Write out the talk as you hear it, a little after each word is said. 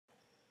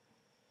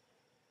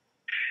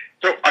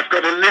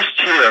got a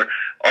list here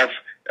of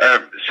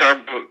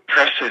sample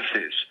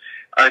processes,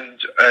 and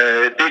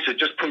these are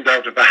just pulled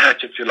out of a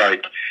hat, if you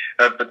like.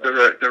 But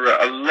there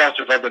are a lot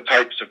of other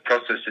types of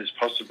processes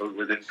possible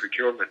within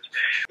procurement.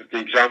 The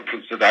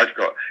examples that I've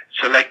got: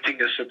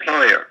 selecting a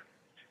supplier,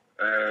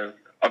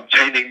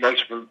 obtaining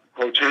multiple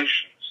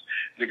quotations,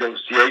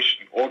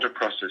 negotiation, order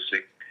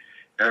processing,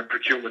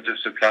 procurement of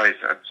supplies,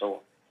 and so on.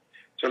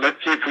 So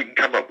let's see if we can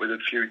come up with a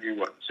few new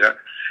ones. Yeah,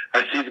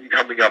 I see them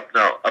coming up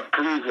now.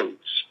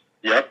 Approvals.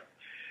 Yeah.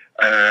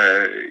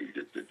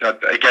 That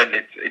again,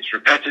 it's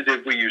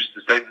repetitive. We use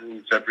the same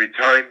rules every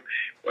time.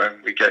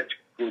 We get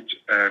good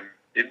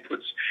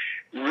inputs.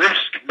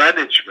 Risk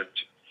management.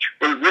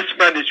 Well, risk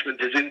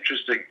management is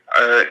interesting.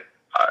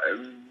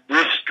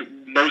 Risk,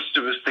 most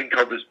of us think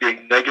of as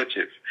being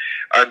negative,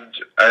 and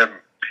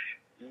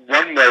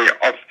one way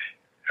of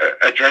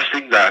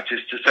addressing that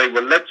is to say,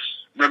 well, let's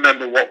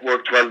remember what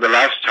worked well the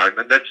last time,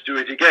 and let's do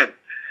it again.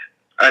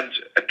 And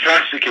a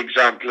classic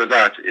example of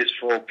that is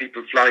for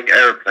people flying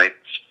airplanes.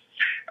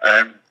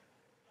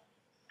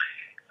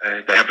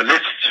 They have a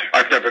list.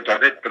 I've never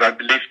done it, but I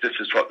believe this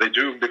is what they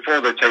do. And before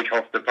they take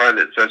off, the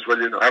pilot says, well,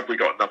 have we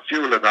got enough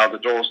fuel? And are the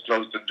doors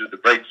closed, and do the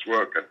brakes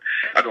work,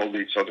 and all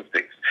these sort of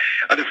things.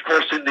 And of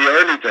course, in the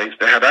early days,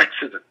 they had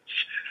accidents.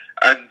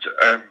 And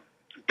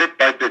bit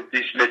by bit,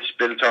 these lists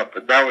built up.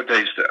 And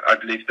nowadays, I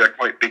believe they're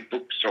quite big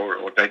books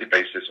or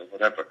databases or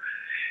whatever.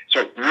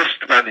 So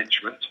risk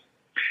management.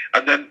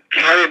 And then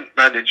client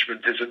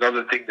management is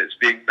another thing that's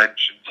being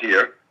mentioned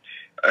here.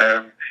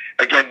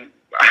 Again,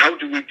 how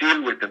do we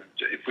deal with them?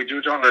 If we do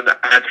it on an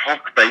ad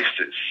hoc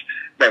basis,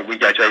 well, we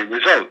get a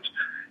result.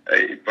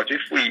 But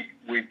if we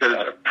build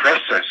a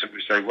process and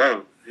we say,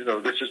 well,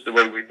 this is the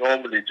way we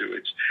normally do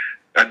it,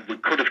 and we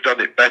could have done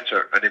it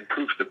better and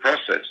improved the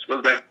process,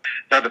 well, then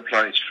that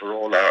applies for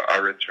all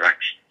our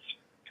interactions.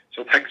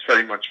 So thanks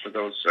very much for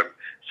those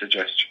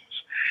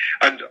suggestions.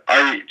 And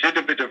I did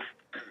a bit of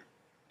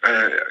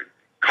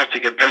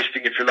cutting and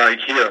pasting, if you like,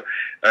 here.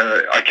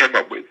 I came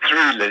up with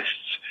 3 lists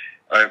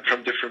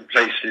from different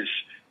places,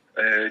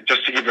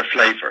 just to give a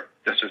flavour.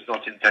 This is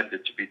not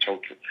intended to be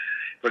total.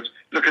 But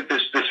look at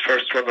this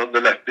first one on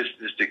the left,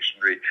 Business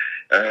Dictionary.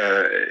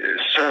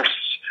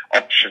 Source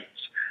options,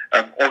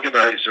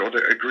 organise or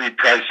agree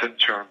price and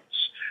terms.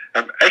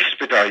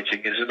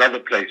 Expediting is another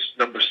place,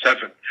 number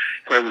 7,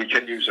 where we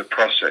can use a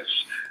process.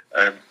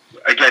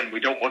 Again, we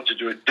don't want to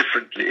do it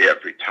differently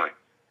every time.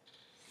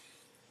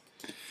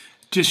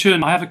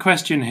 Jishun, I have a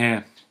question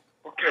here.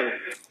 Okay.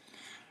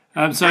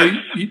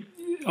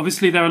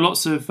 Obviously, there are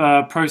lots of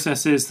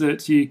processes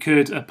that you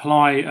could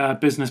apply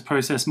business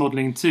process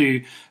modelling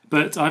to,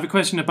 but I have a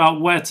question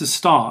about where to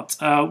start.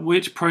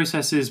 Which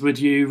processes would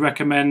you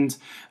recommend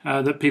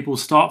that people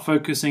start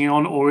focusing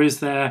on, or is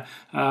there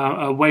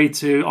a way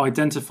to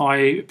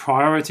identify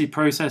priority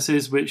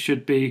processes which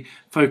should be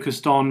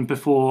focused on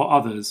before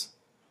others?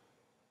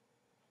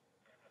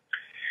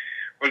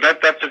 Well,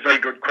 that's a very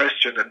good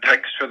question, and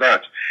thanks for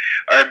that.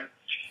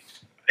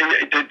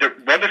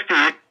 One of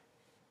the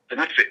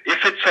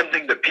if it's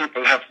something that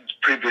people haven't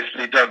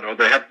previously done, or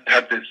they haven't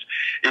had this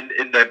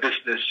in their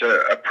business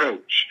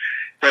approach,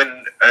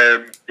 then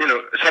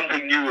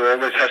something new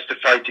always has to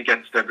fight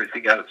against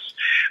everything else.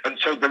 And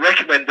so the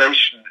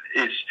recommendation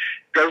is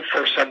go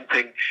for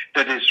something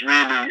that is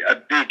really a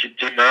big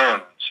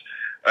demand,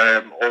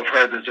 or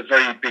where there's a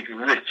very big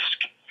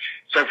risk.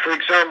 So, for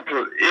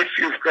example, if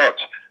you've got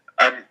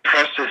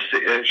process,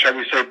 shall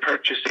we say,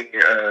 purchasing,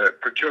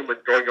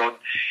 procurement going on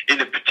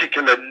in a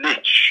particular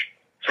niche.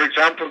 For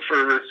example, for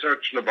a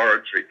research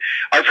laboratory,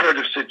 I've heard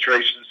of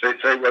situations they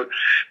say, well,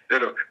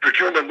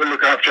 procurement will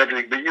look after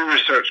everything, but you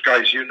research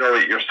guys, you know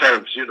it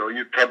yourselves,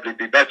 you'd probably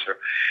be better.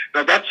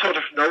 Now, that sort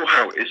of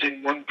know-how is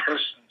in one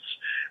person's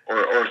or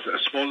a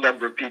small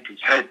number of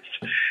people's heads.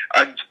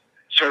 And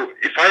so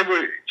if I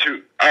were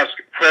to ask,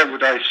 where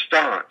would I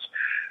start?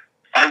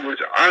 I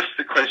would ask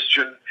the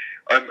question,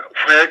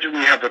 where do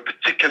we have a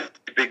particularly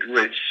big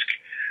risk?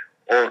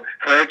 Or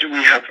where do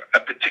we have a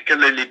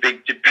particularly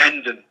big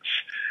dependence?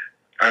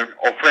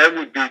 Or where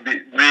would we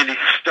be really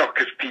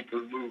stuck if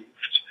people moved?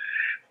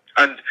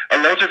 And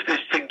a lot of this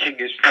thinking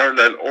is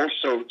parallel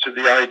also to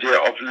the idea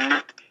of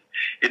lean,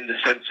 in the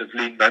sense of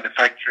lean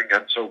manufacturing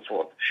and so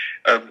forth.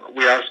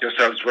 We ask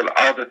ourselves, well,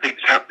 are the things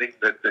happening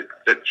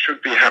that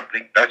should be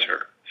happening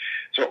better?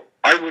 So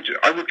I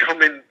would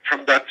come in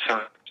from that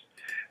side.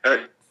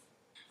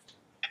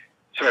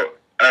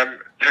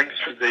 Thanks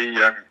for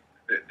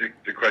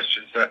the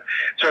questions there.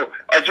 So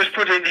I just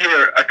put in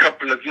here a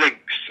couple of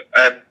links.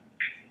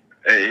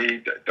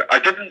 I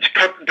didn't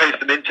cut and paste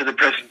them into the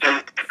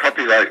presentation for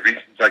copyright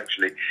reasons,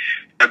 actually,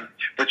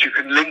 but you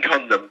can link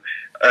on them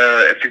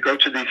if you go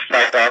to these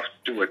slides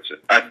afterwards.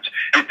 And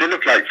they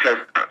look like flow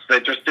charts.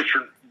 They're just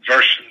different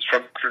versions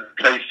from different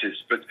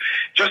places. But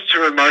just to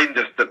remind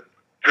us that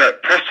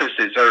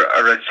processes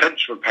are an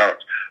essential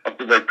part of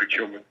the way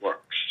procurement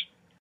works.